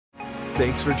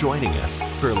Thanks for joining us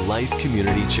for Life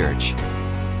Community Church.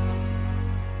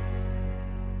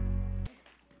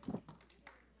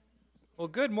 Well,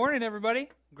 good morning, everybody.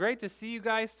 Great to see you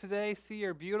guys today. See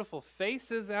your beautiful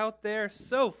faces out there.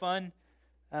 So fun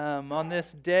on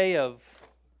this day of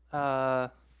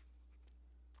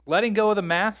letting go of the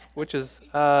mask, which is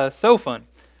so fun.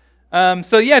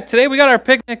 Today we got our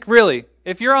picnic. Really,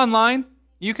 if you're online,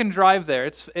 you can drive there.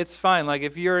 It's fine. Like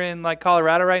if you're in like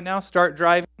Colorado right now, start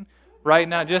driving right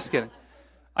now. Just kidding.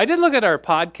 I did look at our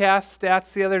podcast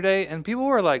stats the other day, and people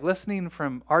were like listening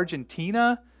from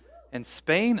Argentina and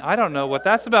Spain. I don't know what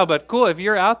that's about, but cool. If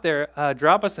you're out there,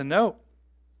 drop us a note.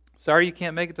 Sorry you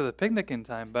can't make it to the picnic in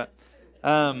time, but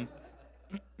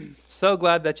so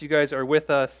glad that you guys are with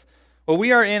us. Well,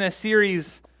 we are in a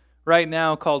series right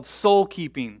now called Soul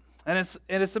Keeping, and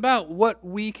it's about what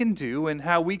we can do and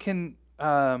how we can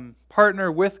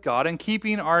partner with God in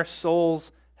keeping our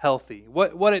souls healthy.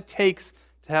 What it takes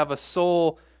to have a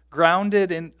soul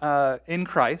grounded in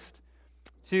Christ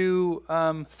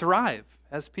to thrive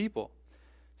as people.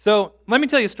 So let me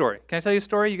tell you a story. Can I tell you a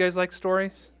story? You guys like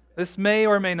stories? This may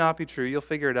or may not be true. You'll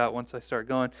figure it out once I start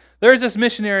going. There's this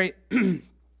missionary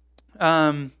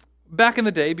back in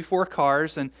the day before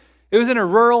cars, and it was in a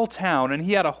rural town, and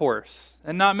he had a horse.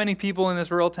 And not many people in this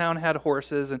rural town had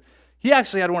horses, and he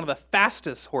actually had one of the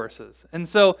fastest horses. And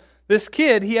so this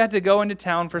kid, he had to go into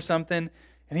town for something,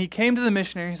 and he came to the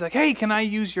missionary. He's like, "Hey, can I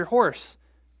use your horse?"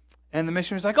 And the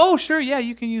missionary's like, "Oh, sure, yeah,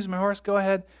 you can use my horse. Go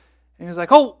ahead." And he was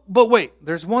like, "Oh, but wait,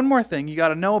 there's one more thing you got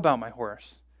to know about my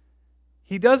horse.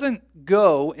 He doesn't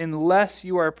go unless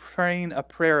you are praying a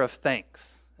prayer of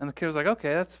thanks." And the kid was like,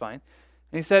 "Okay, that's fine."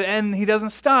 And he said, "And he doesn't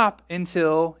stop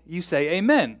until you say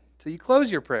amen, till you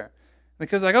close your prayer." And the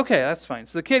kid's like, "Okay, that's fine."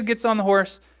 So the kid gets on the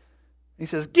horse. He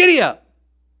says, "Giddy up."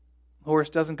 The horse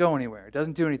doesn't go anywhere. It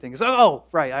doesn't do anything. He says, "Oh,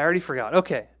 right, I already forgot.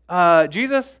 Okay,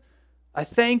 Jesus, I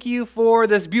thank you for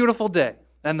this beautiful day."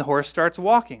 And the horse starts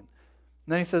walking.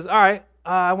 And then he says, "All right,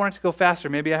 I want it to go faster.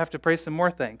 Maybe I have to pray some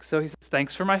more thanks." So he says,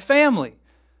 "Thanks for my family.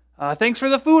 Thanks for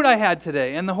the food I had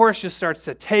today." And the horse just starts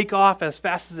to take off as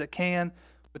fast as it can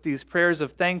with these prayers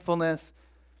of thankfulness.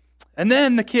 And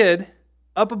then the kid,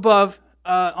 up above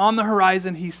on the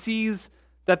horizon, he sees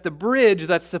that the bridge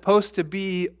that's supposed to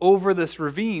be over this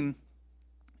ravine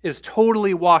is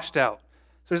totally washed out.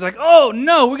 So he's like, "Oh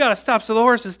no, we got to stop." So the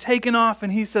horse is taking off,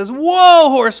 and he says, "Whoa,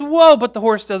 horse, whoa." But the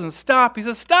horse doesn't stop. He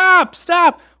says, "Stop,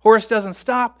 stop." Horse doesn't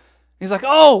stop. He's like,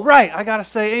 "Oh, right, I got to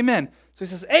say amen." So he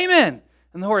says, "Amen."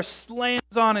 And the horse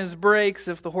slams on his brakes,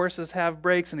 if the horses have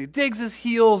brakes, and he digs his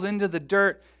heels into the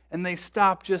dirt, and they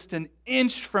stop just an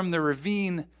inch from the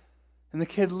ravine. And the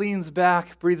kid leans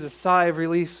back, breathes a sigh of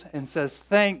relief, and says,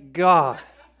 "Thank God."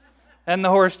 And the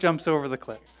horse jumps over the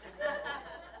cliff.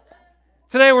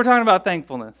 Today we're talking about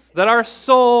thankfulness, that our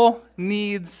soul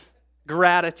needs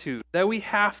gratitude, that we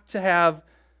have to have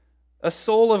a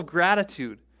soul of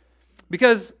gratitude.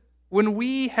 Because when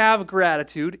we have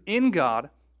gratitude in God,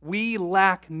 we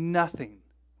lack nothing.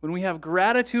 When we have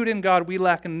gratitude in God, we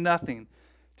lack nothing.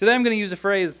 Today I'm going to use a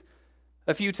phrase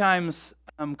a few times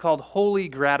called holy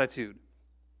gratitude.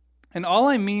 And all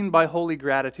I mean by holy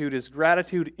gratitude is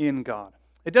gratitude in God.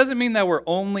 It doesn't mean that we're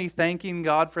only thanking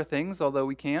God for things, although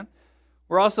we can.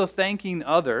 We're also thanking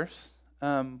others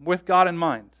with God in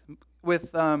mind,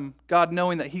 with God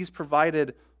knowing that He's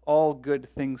provided all good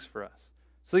things for us.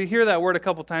 So you hear that word a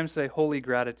couple times today, holy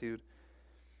gratitude.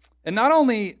 And not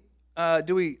only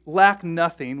do we lack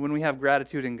nothing when we have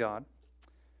gratitude in God,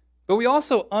 but we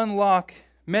also unlock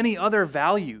many other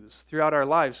values throughout our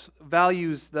lives,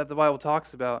 values that the Bible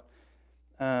talks about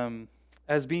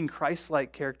as being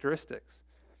Christ-like characteristics.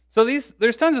 So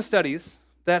there's tons of studies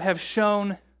that have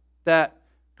shown that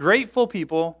grateful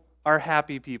people are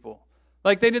happy people.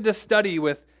 Like they did this study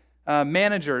with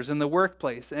managers in the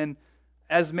workplace, and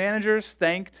as managers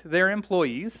thanked their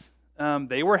employees,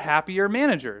 they were happier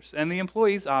managers, and the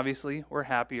employees obviously were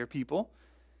happier people.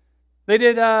 They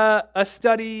did a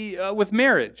study with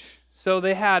marriage. So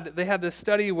they had this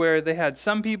study where they had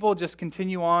some people just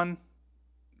continue on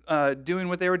doing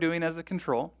what they were doing as a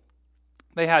control.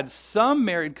 They had some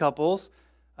married couples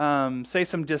say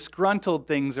some disgruntled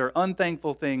things or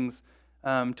unthankful things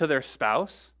to their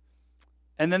spouse,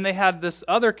 and then they had this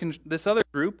other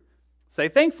group say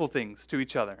thankful things to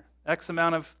each other, X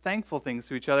amount of thankful things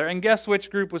to each other. And guess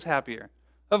which group was happier?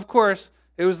 Of course,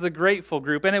 it was the grateful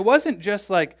group. And it wasn't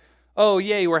just like, "Oh,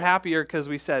 yay, we're happier because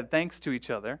we said thanks to each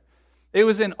other." It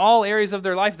was in all areas of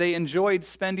their life. They enjoyed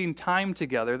spending time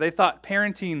together. They thought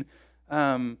parenting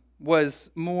was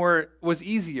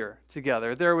easier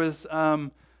together. There was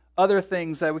other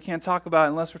things that we can't talk about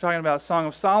unless we're talking about Song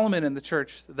of Solomon in the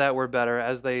church that were better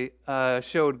as they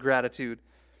showed gratitude.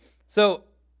 So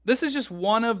this is just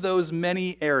one of those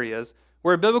many areas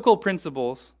where biblical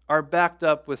principles are backed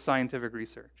up with scientific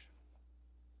research.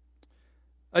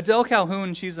 Adele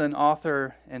Calhoun, she's an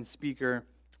author and speaker.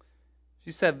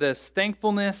 She said this: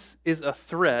 "Thankfulness is a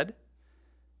thread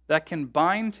that can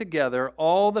bind together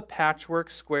all the patchwork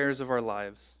squares of our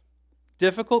lives.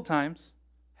 Difficult times,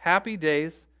 happy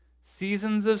days,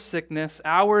 seasons of sickness,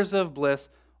 hours of bliss,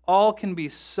 all can be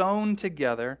sewn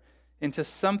together into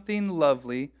something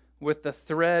lovely with the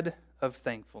thread of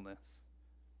thankfulness."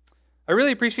 I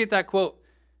really appreciate that quote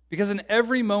because in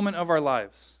every moment of our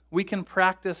lives, we can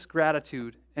practice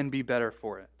gratitude and be better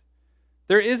for it.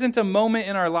 There isn't a moment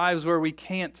in our lives where we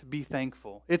can't be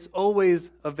thankful. It's always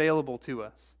available to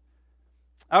us.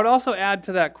 I would also add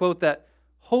to that quote that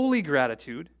holy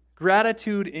gratitude,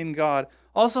 gratitude in God,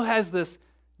 also has this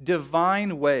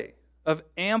divine way of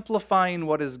amplifying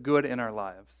what is good in our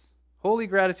lives. Holy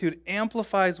gratitude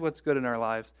amplifies what's good in our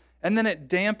lives, and then it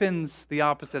dampens the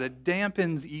opposite. It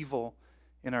dampens evil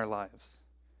in our lives.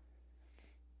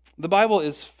 The Bible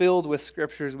is filled with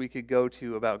scriptures we could go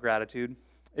to about gratitude.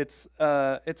 It's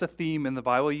a theme in the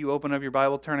Bible. You open up your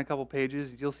Bible, turn a couple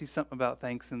pages, you'll see something about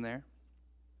thanks in there.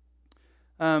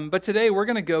 But today we're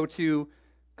going to go to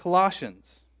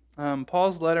Colossians.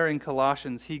 Paul's letter in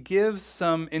Colossians, he gives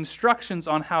some instructions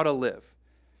on how to live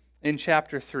in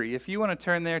chapter 3. If you want to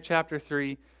turn there, chapter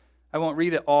 3, I won't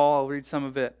read it all, I'll read some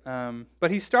of it.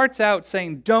 But he starts out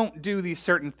saying, don't do these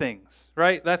certain things,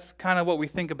 right? That's kind of what we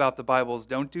think about the Bible is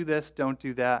don't do this, don't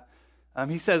do that.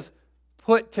 He says,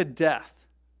 put to death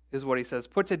is what he says.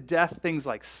 Put to death things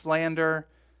like slander,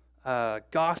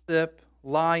 gossip,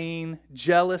 lying,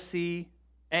 jealousy,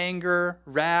 anger,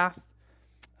 wrath.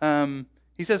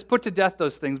 He says, put to death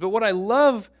those things. But what I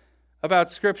love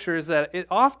about Scripture is that it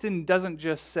often doesn't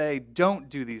just say, don't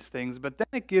do these things, but then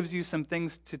it gives you some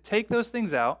things to take those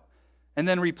things out and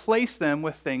then replace them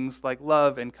with things like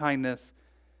love and kindness.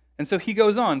 And so he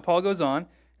goes on, Paul goes on, and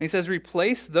he says,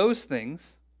 replace those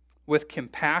things with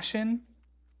compassion,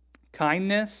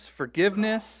 kindness,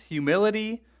 forgiveness,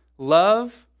 humility,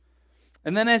 love.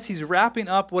 And then as he's wrapping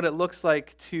up what it looks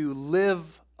like to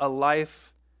live a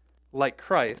life like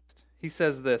Christ, he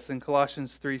says this in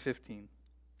Colossians 3:15. He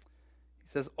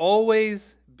says,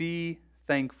 always be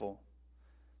thankful.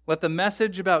 Let the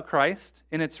message about Christ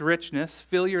in its richness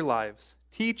fill your lives.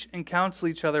 Teach and counsel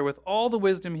each other with all the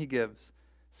wisdom he gives.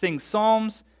 Sing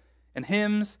psalms and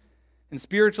hymns and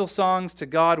spiritual songs to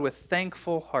God with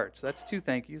thankful hearts. That's 2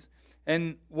 thank yous.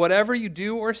 And whatever you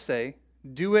do or say,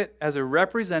 do it as a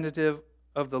representative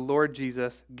of the Lord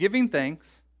Jesus, giving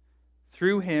thanks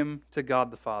through him to God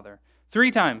the Father.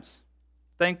 3 times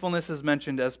thankfulness is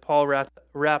mentioned as Paul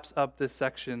wraps up this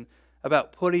section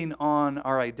about putting on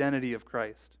our identity of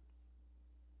Christ.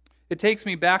 It takes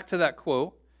me back to that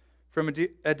quote from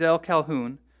Adele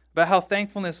Calhoun about how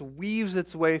thankfulness weaves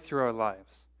its way through our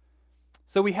lives.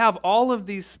 So we have all of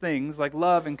these things like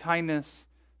love and kindness,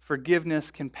 forgiveness,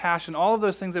 compassion, all of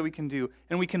those things that we can do,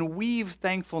 and we can weave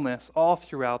thankfulness all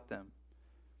throughout them.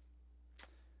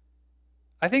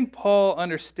 I think Paul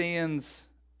understands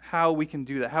how we can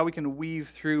do that, how we can weave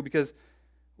through, because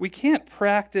we can't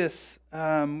practice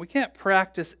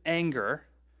anger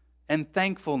and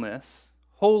thankfulness,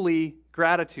 holy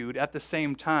gratitude at the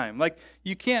same time. Like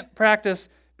you can't practice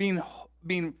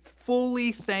being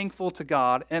fully thankful to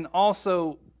God and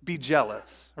also be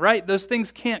jealous, right? Those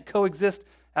things can't coexist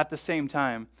at the same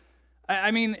time.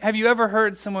 I mean, have you ever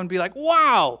heard someone be like,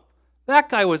 wow, that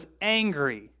guy was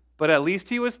angry, but at least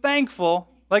he was thankful?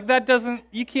 Like that doesn't,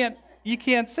 you can't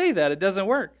say that. It doesn't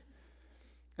work.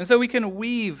 And so we can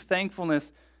weave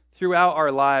thankfulness throughout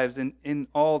our lives in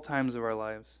all times of our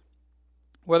lives.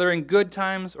 Whether in good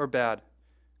times or bad,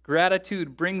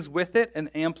 gratitude brings with it and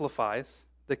amplifies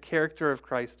the character of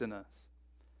Christ in us.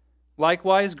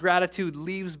 Likewise, gratitude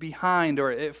leaves behind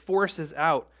or it forces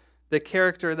out the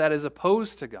character that is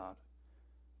opposed to God.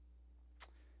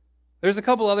 There's a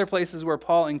couple other places where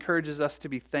Paul encourages us to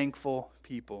be thankful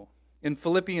people. In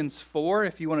Philippians 4,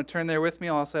 if you want to turn there with me,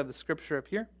 I'll also have the scripture up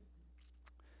here.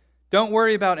 Don't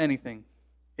worry about anything.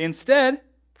 Instead,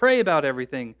 pray about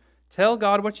everything. Tell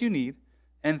God what you need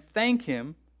and thank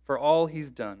him for all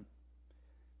he's done.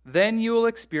 Then you will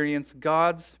experience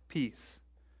God's peace,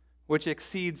 which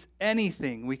exceeds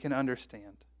anything we can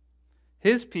understand.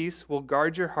 His peace will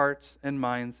guard your hearts and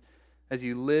minds as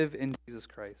you live in Jesus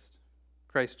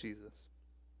Christ Jesus.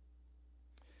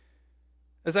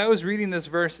 As I was reading this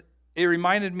verse, it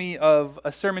reminded me of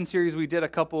a sermon series we did a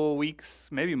couple weeks,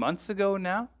 maybe months ago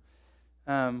now,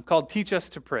 called Teach Us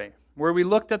to Pray. where we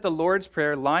looked at the Lord's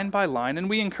Prayer line by line, and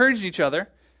we encouraged each other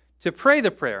to pray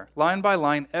the prayer line by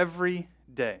line every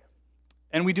day.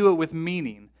 And we do it with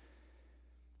meaning.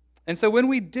 And so when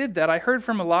we did that, I heard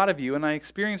from a lot of you, and I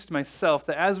experienced myself,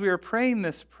 that as we were praying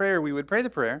this prayer, we would pray the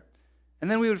prayer, and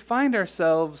then we would find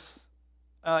ourselves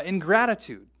in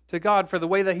gratitude to God for the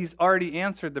way that He's already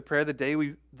answered the prayer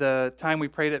the time we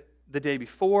prayed it the day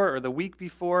before or the week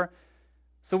before.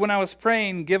 So when I was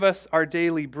praying, give us our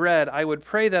daily bread, I would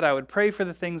pray that. I would pray for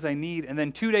the things I need, and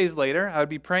then 2 days later, I would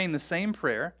be praying the same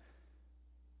prayer,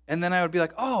 and then I would be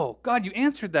like, oh, God, you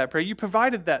answered that prayer. You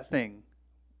provided that thing.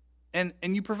 And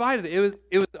you provided it.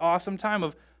 It was an awesome time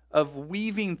of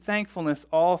weaving thankfulness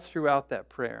all throughout that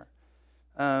prayer.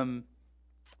 When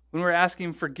we're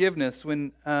asking forgiveness,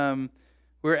 when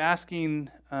we're asking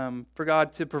for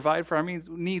God to provide for our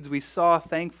needs, we saw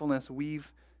thankfulness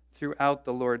weave throughout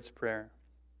the Lord's Prayer.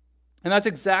 And that's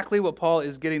exactly what Paul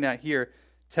is getting at here.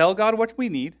 Tell God what we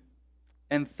need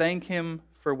and thank Him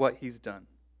for what He's done.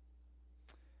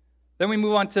 Then we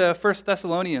move on to 1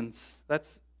 Thessalonians.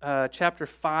 That's chapter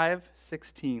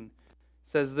 5:16. It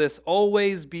says this,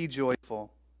 always be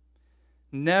joyful.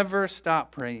 Never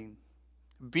stop praying.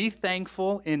 Be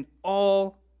thankful in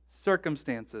all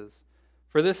circumstances,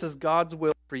 for this is God's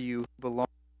will for you who belong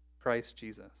to Christ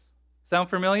Jesus. Sound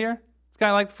familiar? It's kind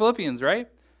of like Philippians, right?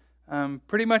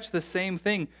 Pretty much the same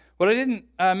thing. What I didn't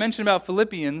mention about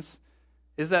Philippians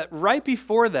is that right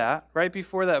before that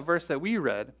verse that we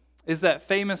read, is that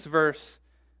famous verse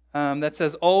that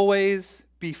says, always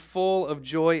be full of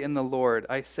joy in the Lord.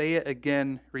 I say it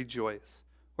again, rejoice.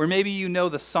 Or maybe you know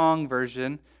the song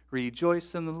version,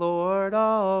 rejoice in the Lord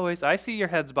always. I see your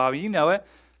heads, Bobby, you know it.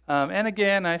 And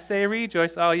again, I say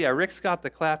rejoice. Oh yeah, Rick's got the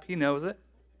clap, he knows it.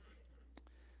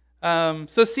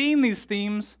 So seeing these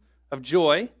themes of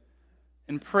joy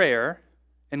and prayer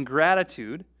and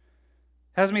gratitude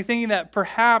has me thinking that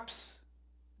perhaps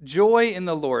joy in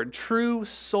the Lord, true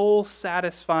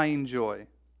soul-satisfying joy,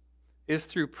 is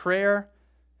through prayer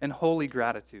and holy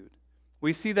gratitude.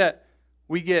 We see that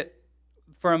we get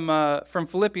from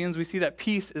Philippians, we see that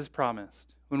peace is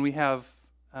promised when we have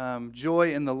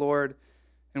joy in the Lord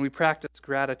and we practice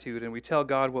gratitude and we tell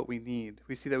God what we need.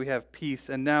 We see that we have peace,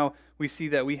 and now we see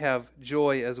that we have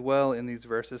joy as well in these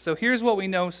verses. So here's what we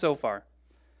know so far.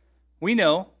 We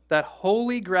know that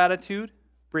holy gratitude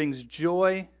brings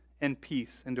joy and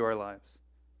peace into our lives.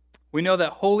 We know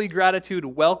that holy gratitude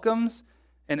welcomes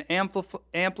and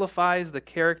amplifies the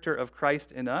character of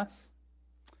Christ in us.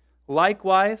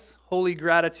 Likewise, holy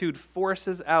gratitude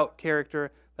forces out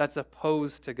character that's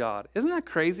opposed to God. Isn't that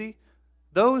crazy?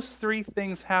 Those three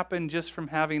things happen just from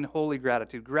having holy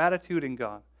gratitude in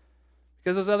God.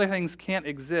 Because those other things can't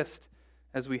exist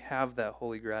as we have that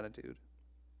holy gratitude.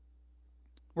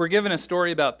 We're given a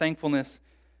story about thankfulness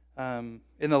in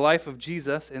the life of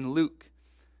Jesus in Luke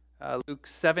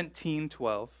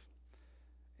 17:12.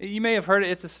 You may have heard it.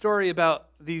 It's a story about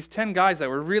these 10 guys that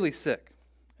were really sick.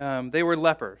 They were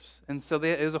lepers, and so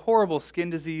it was a horrible skin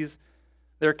disease.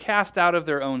 They're cast out of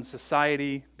their own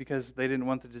society because they didn't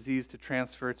want the disease to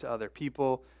transfer to other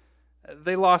people.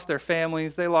 They lost their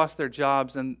families, they lost their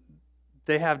jobs, and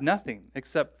they have nothing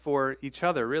except for each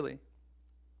other, really.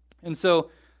 And so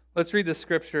let's read the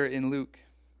scripture in Luke.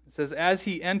 It says, as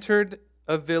he entered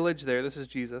a village there, this is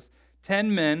Jesus,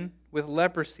 10 men with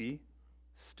leprosy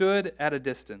stood at a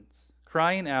distance,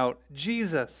 crying out,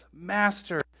 Jesus,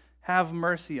 Master, have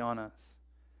mercy on us.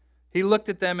 He looked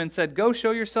at them and said, go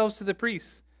show yourselves to the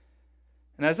priests.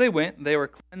 And as they went, they were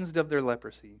cleansed of their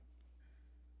leprosy.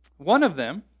 One of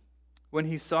them, when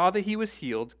he saw that he was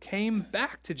healed, came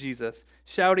back to Jesus,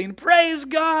 shouting, praise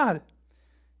God!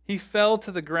 He fell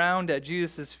to the ground at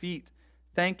Jesus' feet,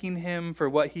 thanking him for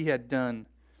what he had done.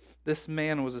 This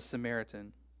man was a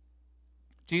Samaritan.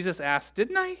 Jesus asked,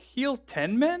 didn't I heal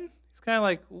 10 men? He's kind of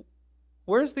like,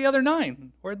 where's the other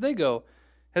 9? Where'd they go?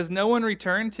 Has no one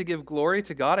returned to give glory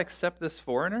to God except this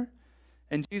foreigner?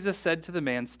 And Jesus said to the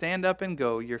man, stand up and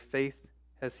go, your faith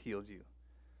has healed you.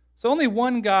 So only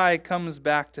one guy comes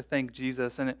back to thank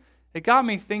Jesus, and it got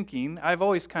me thinking. I've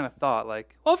always kind of thought,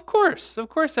 like, well, of course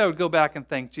I would go back and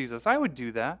thank Jesus. I would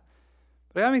do that.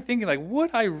 But it got me thinking, like, would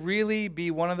I really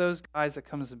be one of those guys that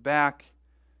comes back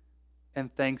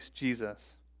and thanks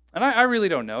Jesus? And I really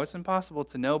don't know. It's impossible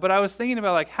to know. But I was thinking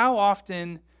about, like, how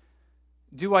often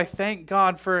do I thank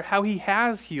God for how he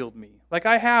has healed me? Like,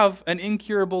 I have an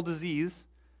incurable disease,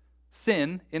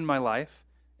 sin, in my life,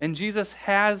 and Jesus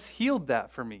has healed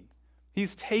that for me.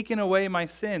 He's taken away my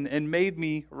sin and made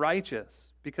me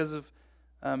righteous because of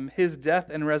his death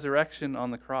and resurrection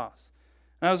on the cross.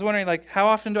 And I was wondering, like, how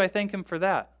often do I thank him for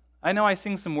that? I know I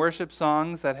sing some worship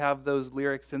songs that have those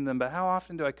lyrics in them, but how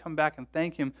often do I come back and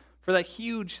thank Him for that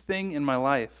huge thing in my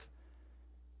life?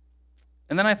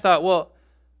 And then I thought, well,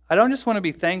 I don't just want to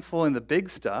be thankful in the big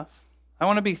stuff. I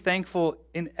want to be thankful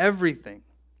in everything.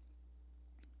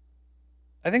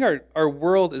 I think our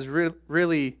world is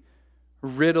really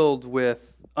riddled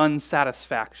with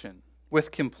unsatisfaction,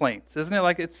 with complaints. Isn't it?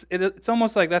 Like it's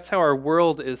almost like that's how our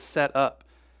world is set up,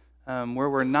 where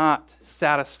we're not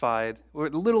satisfied, where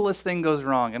the littlest thing goes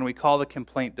wrong, and we call the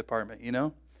complaint department, you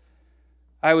know?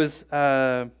 I was,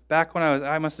 back when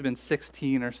I must have been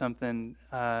 16 or something,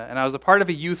 and I was a part of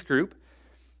a youth group,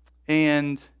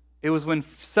 and it was when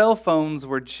cell phones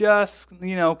were just,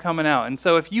 coming out. And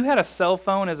so if you had a cell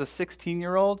phone as a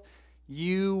 16-year-old,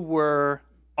 you were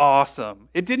awesome.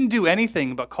 It didn't do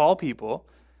anything but call people.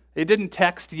 It didn't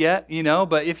text yet,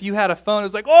 but if you had a phone, it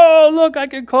was like, oh, look, I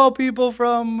can call people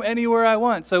from anywhere I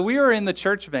want. So we were in the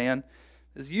church van,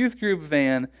 this youth group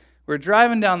van. We're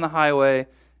driving down the highway,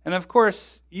 and of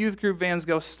course, youth group vans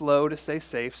go slow to stay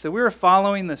safe. So we were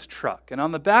following this truck, and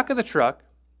on the back of the truck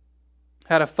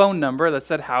had a phone number that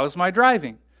said, "How's my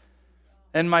driving?"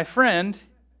 And my friend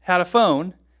had a phone,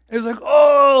 and he was like,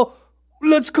 oh,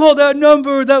 let's call that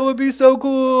number. That would be so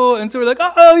cool. And so we're like,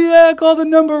 oh, yeah, call the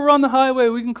number. We're on the highway.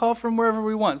 We can call from wherever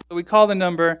we want. So we call the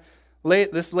number.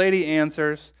 This lady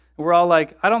answers. We're all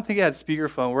like, I don't think it had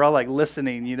speakerphone. We're all like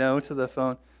listening, to the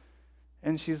phone.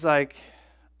 And she's like,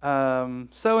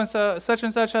 so-and-so, such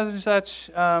and such, such and such.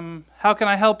 How can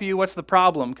I help you? What's the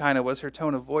problem? Kind of was her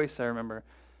tone of voice, I remember.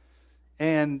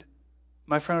 And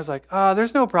my friend was like,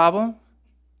 there's no problem.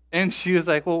 And she was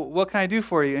like, well, what can I do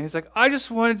for you? And he's like, I just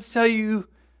wanted to tell you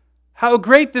how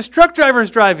great this truck driver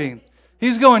is driving.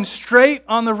 He's going straight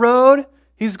on the road.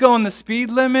 He's going the speed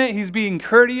limit. He's being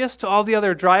courteous to all the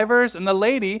other drivers. And the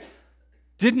lady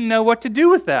didn't know what to do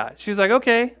with that. She was like,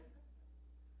 okay,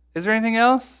 is there anything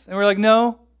else? And we're like,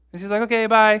 no. And she's like, okay,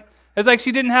 bye. It's like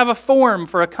she didn't have a form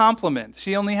for a compliment.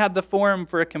 She only had the form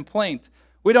for a complaint.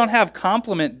 We don't have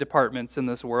compliment departments in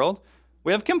this world.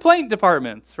 We have complaint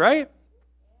departments, right?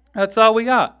 That's all we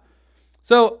got.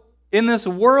 So in this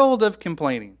world of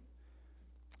complaining,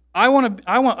 I want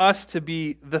us to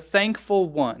be the thankful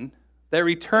one that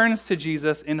returns to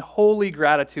Jesus in holy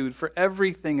gratitude for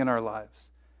everything in our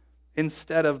lives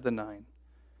instead of the 9.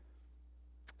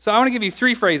 So I want to give you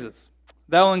 3 phrases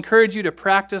that will encourage you to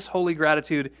practice holy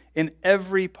gratitude in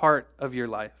every part of your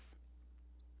life.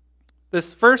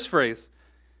 This first phrase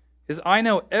is, I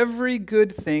know every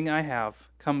good thing I have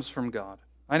comes from God.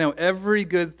 I know every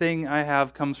good thing I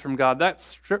have comes from God.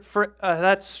 That's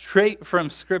straight from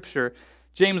Scripture.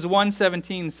 James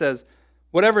 1:17 says,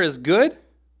 whatever is good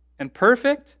and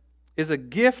perfect is a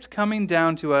gift coming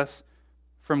down to us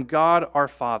from God our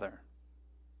Father.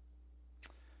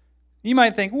 You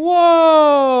might think,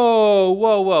 whoa.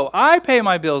 I pay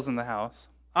my bills in the house.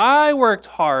 I worked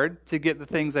hard to get the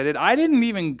things I did. I didn't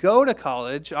even go to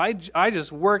college. I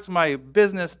just worked my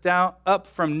business up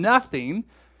from nothing.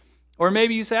 Or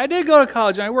maybe you say, I did go to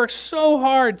college and I worked so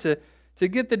hard to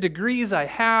get the degrees I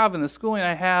have and the schooling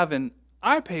I have, and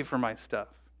I pay for my stuff.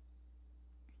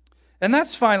 And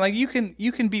that's fine. Like you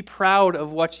can be proud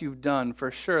of what you've done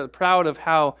for sure, proud of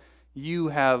how you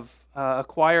have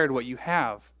acquired what you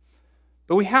have.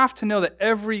 But we have to know that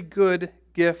every good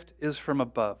gift is from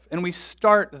above. And we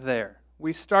start there.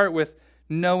 We start with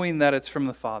knowing that it's from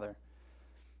the Father.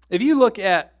 If you look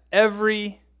at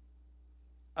every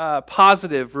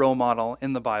positive role model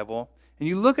in the Bible, and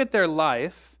you look at their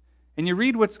life, and you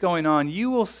read what's going on, you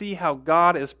will see how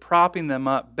God is propping them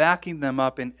up, backing them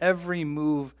up in every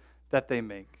move that they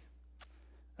make.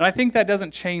 And I think that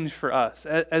doesn't change for us.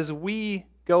 As we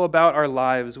go about our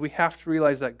lives, we have to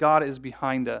realize that God is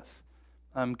behind us,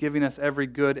 giving us every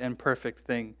good and perfect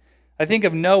thing. I think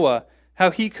of Noah,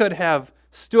 how he could have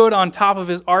stood on top of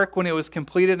his ark when it was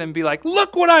completed and be like,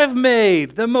 look what I've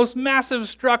made, the most massive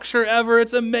structure ever,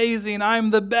 it's amazing,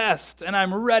 I'm the best, and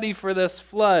I'm ready for this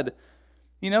flood.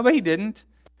 But he didn't.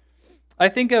 I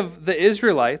think of the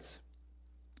Israelites,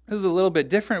 this is a little bit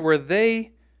different, where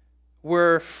they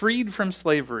were freed from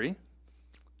slavery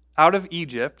out of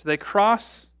Egypt. They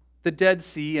cross the Dead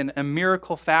Sea in a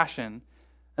miracle fashion,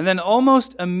 and then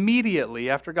almost immediately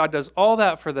after God does all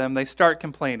that for them, they start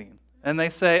complaining. And they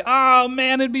say, oh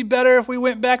man, it'd be better if we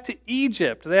went back to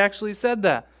Egypt. They actually said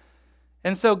that.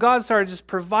 And so God started just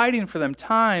providing for them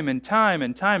time and time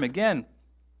and time again.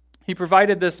 He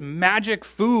provided this magic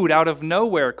food out of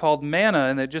nowhere called manna,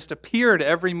 and it just appeared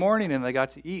every morning and they got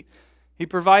to eat. He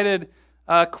provided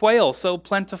quail so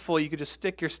plentiful you could just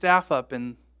stick your staff up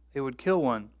and it would kill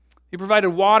one. He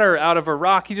provided water out of a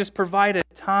rock. He just provided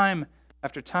time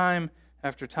after time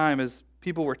after time. As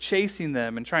people were chasing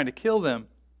them and trying to kill them,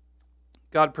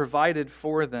 God provided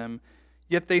for them,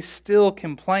 yet they still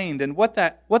complained. And what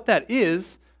that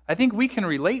is, I think we can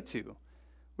relate to.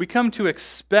 We come to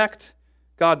expect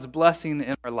God's blessing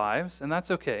in our lives, and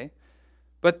that's okay.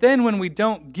 But then when we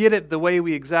don't get it the way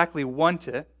we exactly want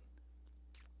it,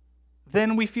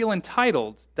 then we feel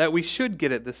entitled that we should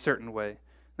get it this certain way.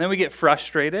 Then we get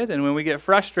frustrated, and when we get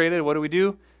frustrated, what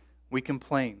do? We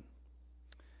complain.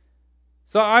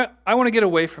 So I want to get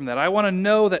away from that. I want to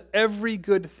know that every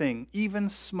good thing, even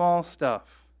small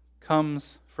stuff,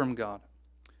 comes from God.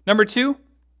 Number 2,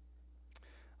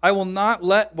 I will not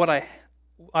let what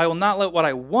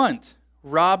I want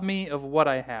rob me of what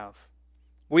I have.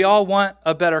 We all want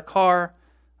a better car,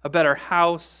 a better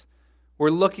house.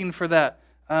 We're looking for that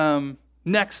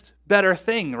next better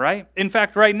thing, right? In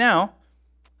fact, right now,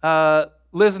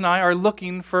 Liz and I are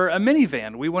looking for a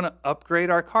minivan. We want to upgrade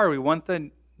our car. We want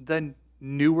the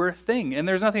newer thing. And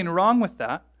there's nothing wrong with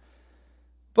that.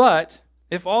 But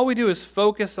if all we do is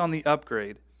focus on the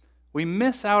upgrade, we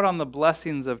miss out on the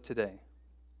blessings of today.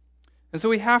 And so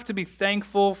we have to be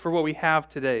thankful for what we have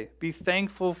today. Be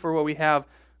thankful for what we have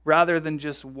rather than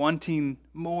just wanting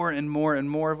more and more and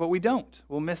more of what we don't.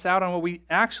 We'll miss out on what we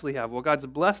actually have, what God's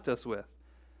blessed us with.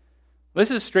 This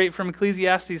is straight from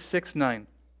Ecclesiastes 6:9.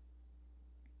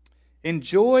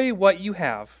 Enjoy what you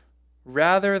have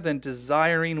rather than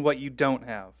desiring what you don't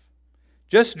have.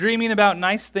 Just dreaming about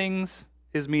nice things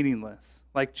is meaningless,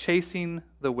 like chasing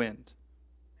the wind.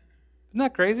 Isn't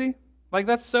that crazy? Like,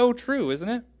 that's so true, isn't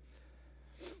it?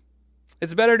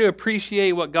 It's better to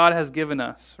appreciate what God has given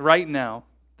us right now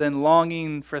than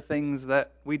longing for things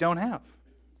that we don't have.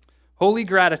 Holy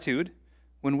gratitude,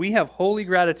 when we have holy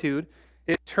gratitude,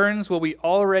 it turns what we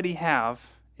already have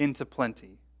into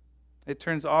plenty. It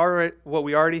turns what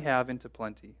we already have into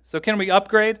plenty. So can we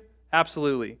upgrade?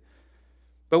 Absolutely.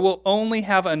 But we'll only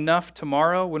have enough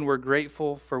tomorrow when we're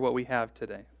grateful for what we have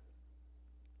today.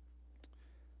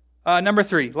 Number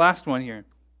 3, last one here.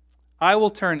 I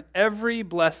will turn every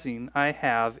blessing I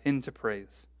have into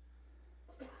praise.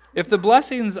 If the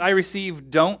blessings I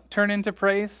receive don't turn into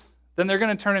praise, then they're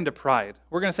going to turn into pride.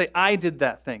 We're going to say, I did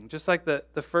that thing, just like the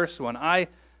first one.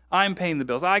 I'm paying the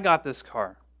bills. I got this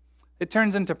car. It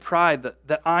turns into pride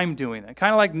that I'm doing it.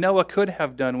 Kind of like Noah could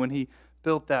have done when he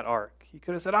built that ark. He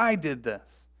could have said, I did this.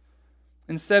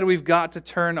 Instead, we've got to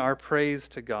turn our praise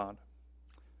to God.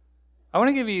 I want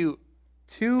to give you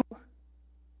 2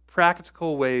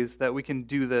 practical ways that we can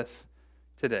do this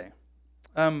today.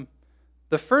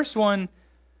 The first one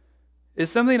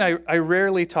is something I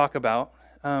rarely talk about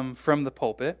from the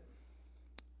pulpit,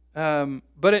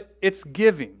 but it's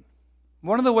giving.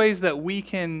 One of the ways that we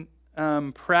can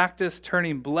practice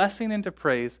turning blessing into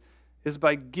praise is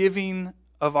by giving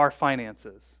of our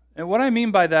finances. And what I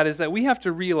mean by that is that we have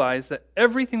to realize that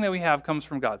everything that we have comes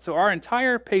from God. So our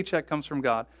entire paycheck comes from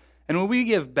God. And when we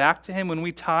give back to Him, when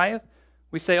we tithe,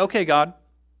 we say, okay, God,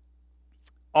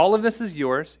 all of this is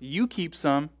yours. You keep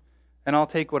some, and I'll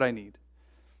take what I need.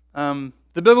 The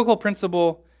biblical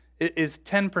principle is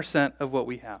 10% of what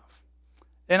we have.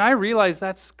 And I realize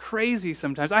that's crazy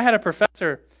sometimes. I had a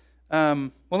professor,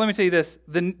 well, let me tell you this.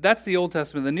 That's the Old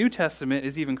Testament. The New Testament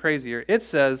is even crazier. It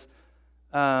says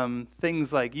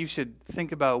things like you should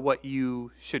think about what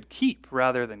you should keep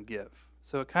rather than give.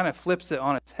 So it kind of flips it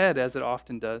on its head, as it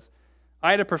often does.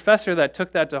 I had a professor that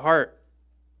took that to heart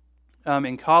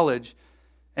in college,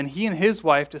 and he and his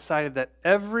wife decided that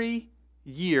every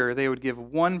year they would give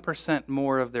 1%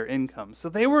 more of their income. So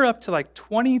they were up to like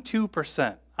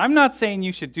 22%. I'm not saying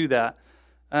you should do that.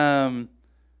 I'm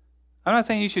not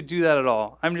saying you should do that at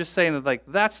all. I'm just saying that like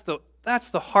that's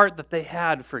the heart that they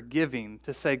had for giving,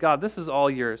 to say, God, this is all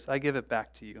yours. I give it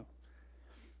back to you.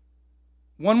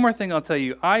 One more thing I'll tell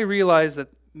you. I realize that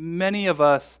many of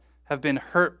us have been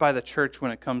hurt by the church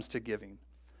when it comes to giving.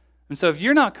 And so if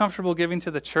you're not comfortable giving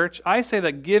to the church, I say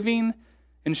that giving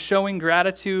and showing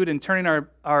gratitude and turning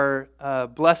our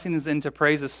blessings into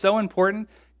praise is so important.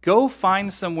 Go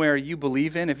find somewhere you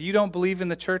believe in. If you don't believe in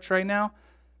the church right now,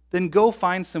 then go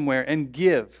find somewhere and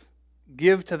give.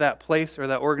 Give to that place or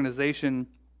that organization,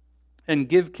 and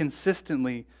give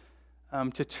consistently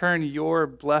to turn your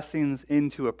blessings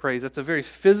into a praise. It's a very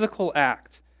physical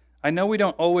act. I know we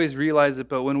don't always realize it,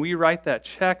 but when we write that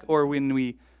check or when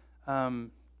we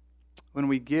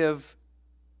give,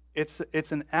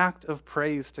 it's an act of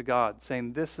praise to God,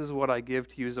 saying, this is what I give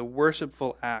to you, is a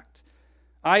worshipful act.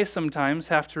 I sometimes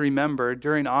have to remember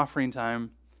during offering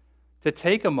time to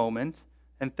take a moment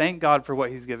and thank God for what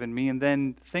He's given me, and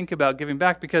then think about giving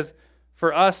back, because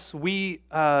for us, we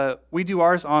do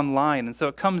ours online, and so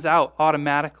it comes out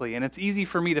automatically, and it's easy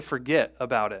for me to forget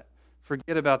about it.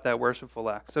 forget about that worshipful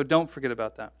act. So don't forget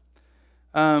about that.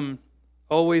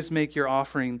 Always make your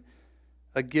offering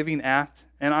a giving act.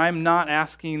 And I'm not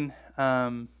asking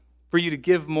for you to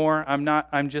give more.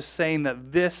 I'm just saying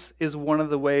that this is one of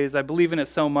the ways, I believe in it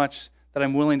so much that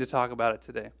I'm willing to talk about it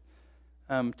today,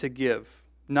 to give.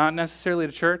 Not necessarily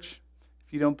to church.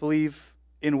 If you don't believe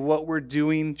in what we're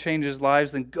doing changes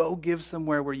lives, then go give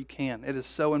somewhere where you can. It is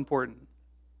so important.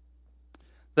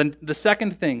 Then the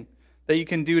second thing that you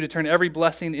can do to turn every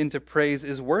blessing into praise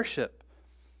is worship.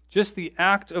 Just the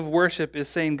act of worship is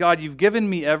saying, God, you've given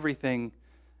me everything,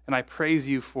 and I praise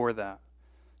you for that.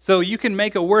 So you can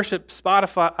make a worship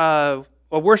playlist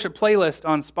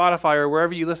on Spotify or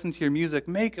wherever you listen to your music.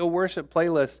 Make a worship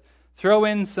playlist. Throw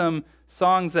in some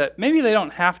songs that maybe they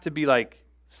don't have to be like,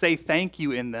 say thank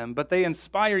you in them, but they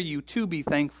inspire you to be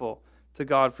thankful to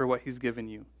God for what he's given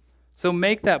you. So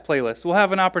make that playlist. We'll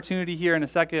have an opportunity here in a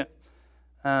second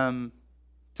to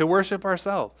worship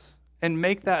ourselves and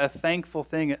make that a thankful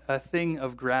thing, a thing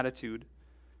of gratitude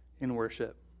in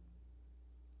worship.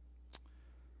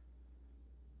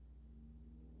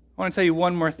 I want to tell you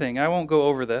one more thing. I won't go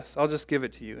over this. I'll just give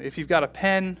it to you. If you've got a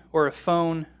pen or a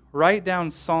phone, write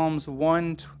down Psalms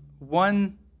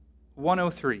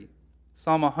 103.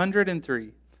 Psalm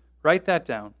 103. Write that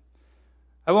down.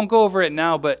 I won't go over it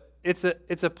now, but it's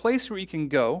a place where you can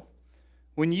go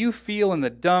when you feel in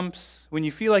the dumps, when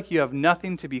you feel like you have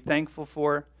nothing to be thankful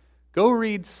for. Go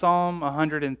read Psalm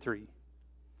 103.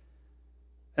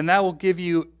 And that will give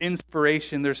you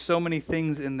inspiration. There's so many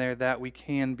things in there that we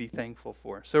can be thankful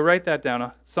for. So write that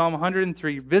down. Psalm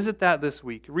 103. Visit that this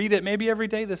week. Read it maybe every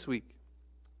day this week.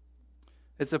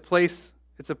 It's a place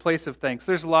of thanks.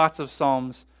 There's lots of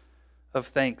psalms of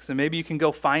thanks, and maybe you can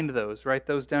go find those. Write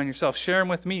those down yourself. Share them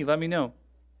with me. Let me know.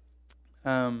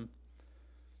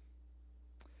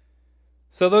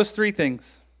 So those three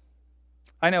things.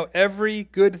 I know every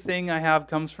good thing I have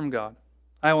comes from God.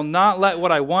 I will not let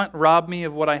what I want rob me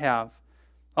of what I have.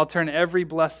 I'll turn every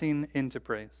blessing into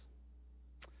praise.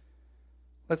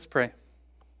 Let's pray.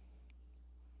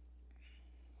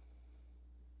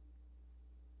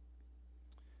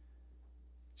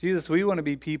 Jesus, we want to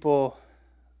be people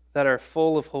that are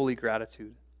full of holy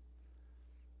gratitude.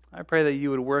 I pray that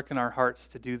you would work in our hearts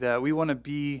to do that. We want to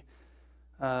be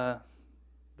the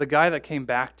guy that came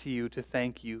back to you to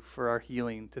thank you for our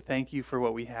healing, to thank you for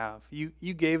what we have.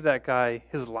 You gave that guy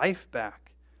his life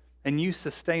back, and you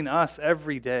sustain us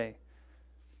every day.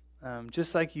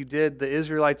 Just like you did the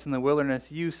Israelites in the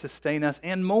wilderness, you sustain us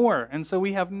and more. And so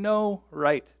we have no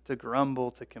right to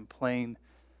grumble, to complain.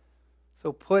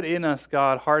 So put in us,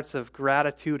 God, hearts of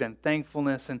gratitude and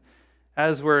thankfulness. And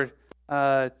as we're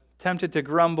tempted to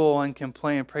grumble and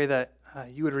complain, pray that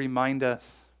you would remind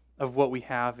us of what we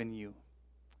have in you.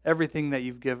 Everything that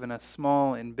you've given us,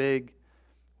 small and big.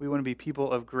 We want to be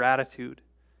people of gratitude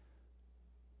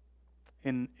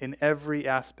in every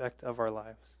aspect of our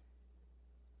lives.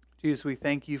 Jesus, we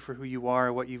thank you for who you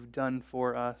are, what you've done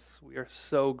for us. We are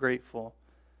so grateful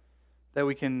that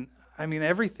we can,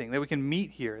 everything, that we can meet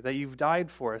here, that you've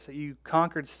died for us, that you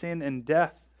conquered sin and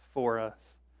death for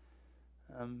us,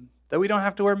 that we don't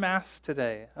have to wear masks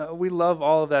today. We love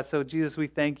all of that. So, Jesus, we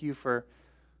thank you for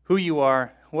who you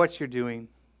are, what you're doing.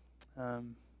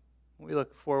 We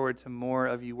look forward to more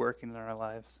of you working in our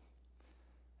lives.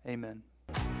 Amen.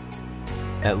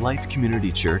 At Life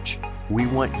Community Church, we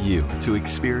want you to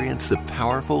experience the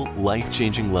powerful,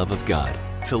 life-changing love of God.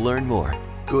 To learn more,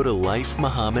 go to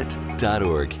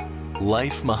lifemuhammad.org.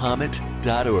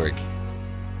 lifemuhammad.org.